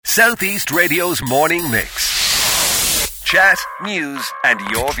Southeast Radio's morning mix. Chat, news and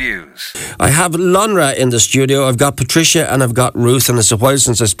your views. I have Lonra in the studio. I've got Patricia and I've got Ruth, and it's a while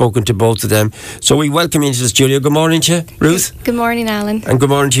since I've spoken to both of them. So we welcome you into the studio. Good morning to you, Ruth. Good morning, Alan. And good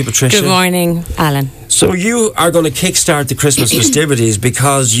morning to you, Patricia. Good morning, Alan. So you are going to kickstart the Christmas festivities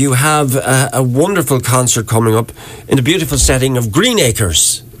because you have a wonderful concert coming up in the beautiful setting of Green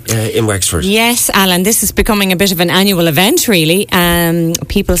Acres. In Wexford. Yes, Alan, this is becoming a bit of an annual event, really.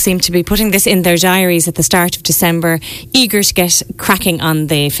 People seem to be putting this in their diaries at the start of December, eager to get cracking on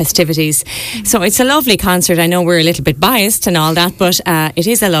the festivities. So it's a lovely concert. I know we're a little bit biased and all that, but it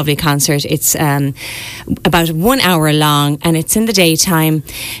is a lovely concert. It's about 1 hour long and it's in the daytime.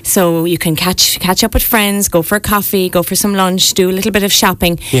 So you can catch up with friends, go for a coffee, go for some lunch, do a little bit of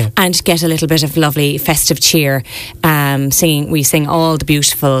shopping and get a little bit of lovely festive cheer. We sing all the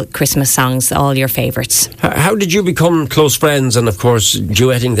beautiful Christmas songs, all your favourites. How did you become close friends, and of course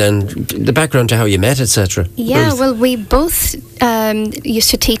duetting then, the background to how you met, etc.? Yeah, Ruth? well, we both used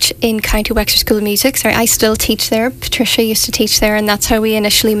to teach in County Wexford School of Music. Sorry, I still teach there. Patricia used to teach there, and that's how we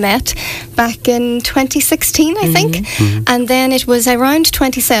initially met back in 2016, I think. Mm-hmm. And then it was around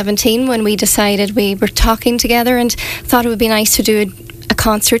 2017 when we decided, we were talking together and thought it would be nice to do a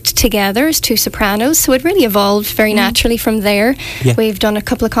concert together as two sopranos. So it really evolved very naturally from there. Yeah. We've done a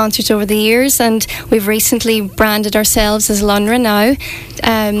couple of concerts over the years, and we've recently branded ourselves as Lonra now.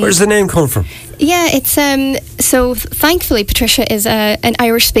 Where's the name come from? Yeah, it's so thankfully Patricia is an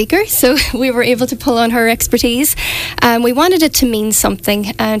Irish speaker, so we were able to pull on her expertise. We wanted it to mean something,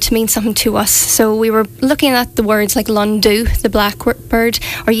 to us. So we were looking at the words like Lundu, the blackbird,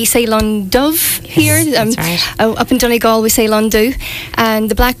 or you say Lundove here. That's right. Up in Donegal we say Lundu, and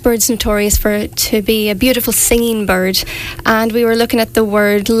the blackbird's notorious for it to be a beautiful singing bird. And we were looking at the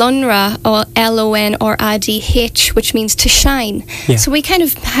word Lonra, or L-O-N-R-A-D-H, which means to shine. Yeah. So we kind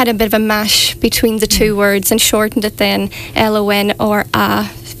of had a bit of a mash between the two words and shortened it then L-O-N-R-A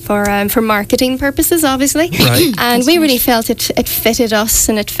for marketing purposes, obviously. Right. And we really felt it fitted us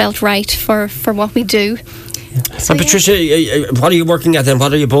and it felt right for what we do. So, Patricia, what are you working at then?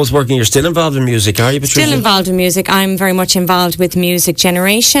 What are you both working? You're still involved in music, are you, Patricia? Still involved in music. I'm very much involved with Music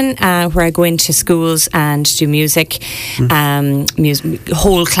Generation, where I go into schools and do music,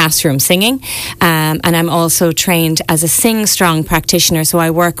 whole classroom singing. And I'm also trained as a Sing Strong practitioner, so I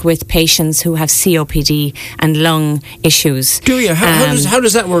work with patients who have COPD and lung issues. Do you? How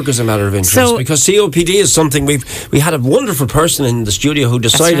does that work as a matter of interest? Because COPD is something we had a wonderful person in the studio who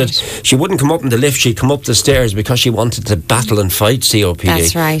decided she wouldn't come up in the lift, she'd come up the stairs because she wanted to battle and fight COPD.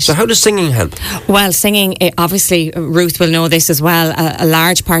 That's right. So how does singing help? Well, singing, obviously Ruth will know this as well, a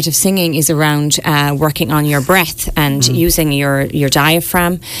large part of singing is around working on your breath and using your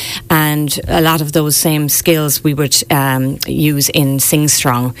diaphragm, and a lot of those same skills we would use in Sing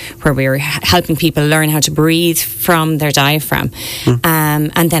Strong, where we were helping people learn how to breathe from their diaphragm.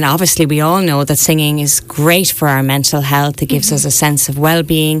 And then obviously we all know that singing is great for our mental health. It gives us a sense of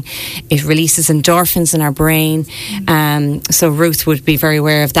well-being. It releases endorphins in our brain. So Ruth would be very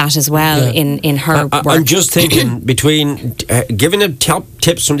aware of that as well in her work. I'm just thinking between giving a top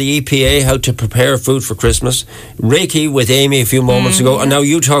tips from the EPA how to prepare food for Christmas, Reiki with Amy a few moments ago, and now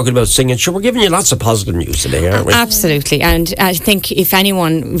you talking about singing. Sure, we're giving you lots of positive news today, aren't we? Absolutely. And I think if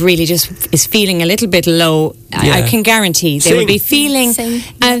anyone really just is feeling a little bit low, I can guarantee they will be feeling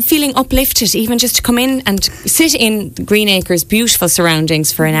uplifted, even just to come in and sit in Green Acres, beautiful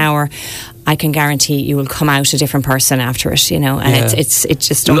surroundings for an hour. I can guarantee you will come out a different person after it, and it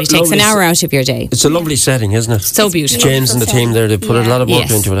just only takes an hour out of your day. It's a lovely setting, isn't it? So beautiful. James and the team there, they put a lot of work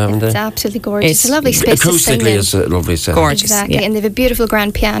into it, haven't they? It's absolutely gorgeous. It's a lovely space to sing in. Acoustically, it's a lovely setting. Gorgeous. Exactly, and they have a beautiful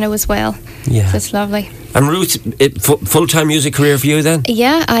grand piano as well. Yeah. So it's lovely. And Ruth, full-time music career for you then?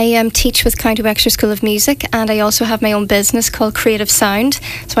 Yeah, I teach with County Wexford School of Music, and I also have my own business called Creative Sound.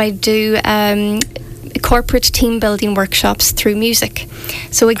 So I do corporate team building workshops through music.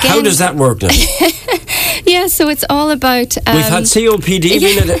 So again, how does that work now? Yeah, so it's all about we've had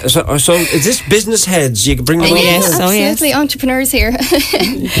COPD so is this business heads you can bring them on? Yes, absolutely. Entrepreneurs here.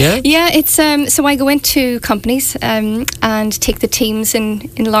 Yeah, it's so I go into companies and take the teams in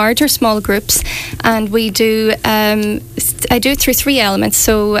large or small groups, and we do I do it through three elements,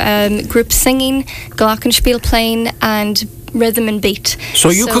 so group singing, glockenspiel playing, and rhythm and beat. So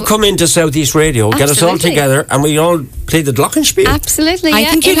you could come into Southeast Radio, get us all together, and we all play the glockenspiel. Absolutely, I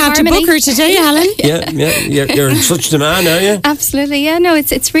think you'd have to book her today, Alan. You're in such demand, are you? Absolutely, no,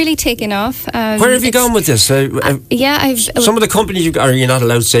 it's really taken off. Where have you gone with this? I've some of the companies are you not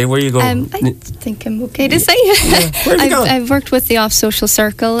allowed to say where you go? I think I'm okay to say. Where have you gone? I've worked with the Off Social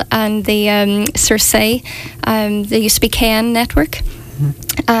Circle and the Circe. They used to be Ken Network.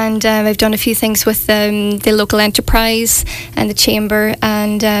 And I've done a few things with the local enterprise and the chamber,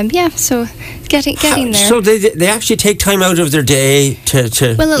 and so getting there. So they actually take time out of their day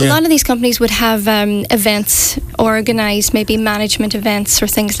to well, a lot of these companies would have events organised, maybe management events or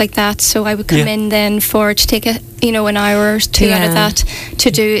things like that. So I would come in then to take an hour or two out of that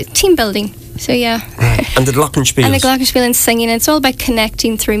to do team building. So and the glockenspiel. And the glockenspiel and singing. And it's all about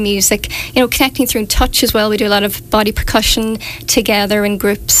connecting through music. Connecting through touch as well. We do a lot of body percussion together in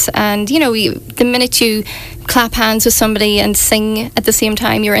groups. And the minute you clap hands with somebody and sing at the same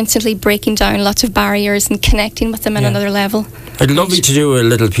time, you're instantly breaking down lots of barriers and connecting with them at another level. I'd love you to do a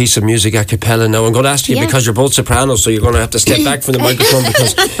little piece of music a cappella now. I'm going to ask you because you're both sopranos, so you're going to have to step back from the microphone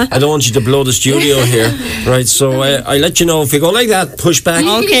because I don't want you to blow the studio here. Right, so I let you know if you go like that, push back.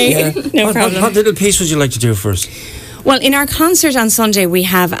 Okay, no problem. What little piece would you like to do first? Well, in our concert on Sunday, we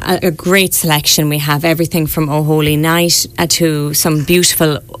have a great selection. We have everything from O Holy Night to some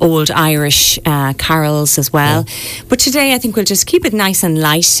beautiful old Irish carols as well. Yeah. But today, I think we'll just keep it nice and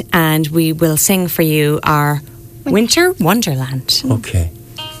light, and we will sing for you our Winter Wonderland. Okay.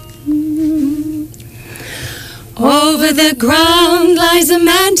 Over the ground lies a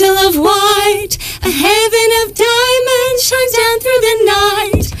mantle of white, a heaven of diamonds shines down through the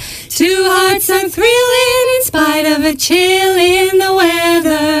night. Two hearts are thrilling in spite of a chill in the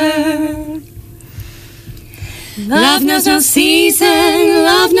weather. Love knows no season,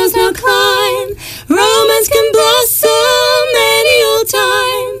 love knows no clime. Romance can blossom any old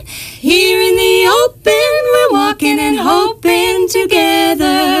time. Here in the open, we're walking and hoping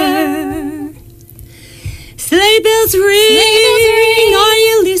together. Sleigh bells ring, are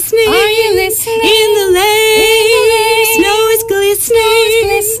you listening? In the lane, snow is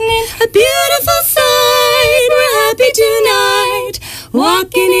glistening. A beautiful sight, we're happy tonight.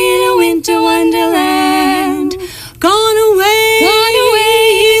 Walking in a winter wonderland. Gone away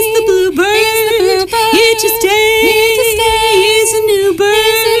is the bluebird. Here to stay is a new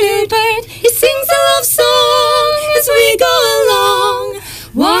bird. He sings a love song as we go along.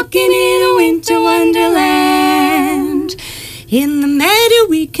 Walking in a winter wonderland. In the meadow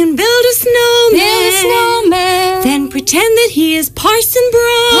we can build a snowman. Then pretend that he is Parson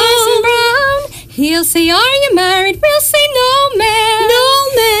Brown. He'll say, are you married? We'll say, no, ma'am.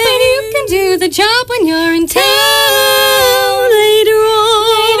 But you can do the job when you're in town. Later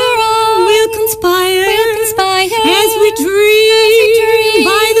on, we'll conspire as we dream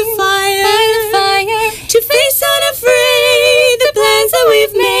by the fire to face unafraid the plans that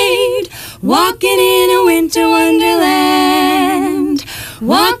we've made. Walking in a winter wonderland.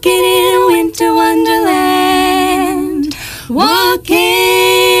 Walking in a winter wonderland.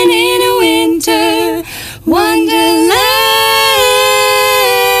 Walking in a winter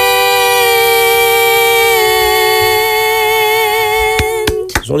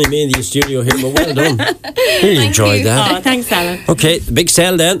wonderland. It's only me in the studio here, but well done. Really enjoyed that. Oh, thanks, Alan. Okay, the big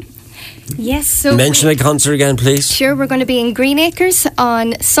sale then. Yes, so mention a concert again, please. Sure, we're going to be in Greenacres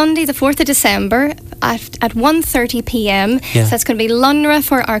on Sunday the 4th of December at 1:30 p.m. Yeah. So that's going to be Lunra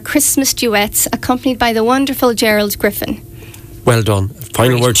for our Christmas duets, accompanied by the wonderful Gerald Griffin. Well done.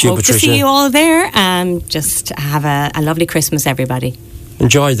 Final word to you, Patricia. Hope to see you all there. Just have a lovely Christmas, everybody.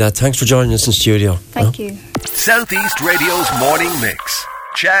 Enjoy that. Thanks for joining us in studio. Thank you. Southeast Radio's morning mix.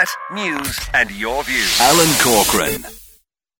 Chat, news, and your views. Alan Corcoran.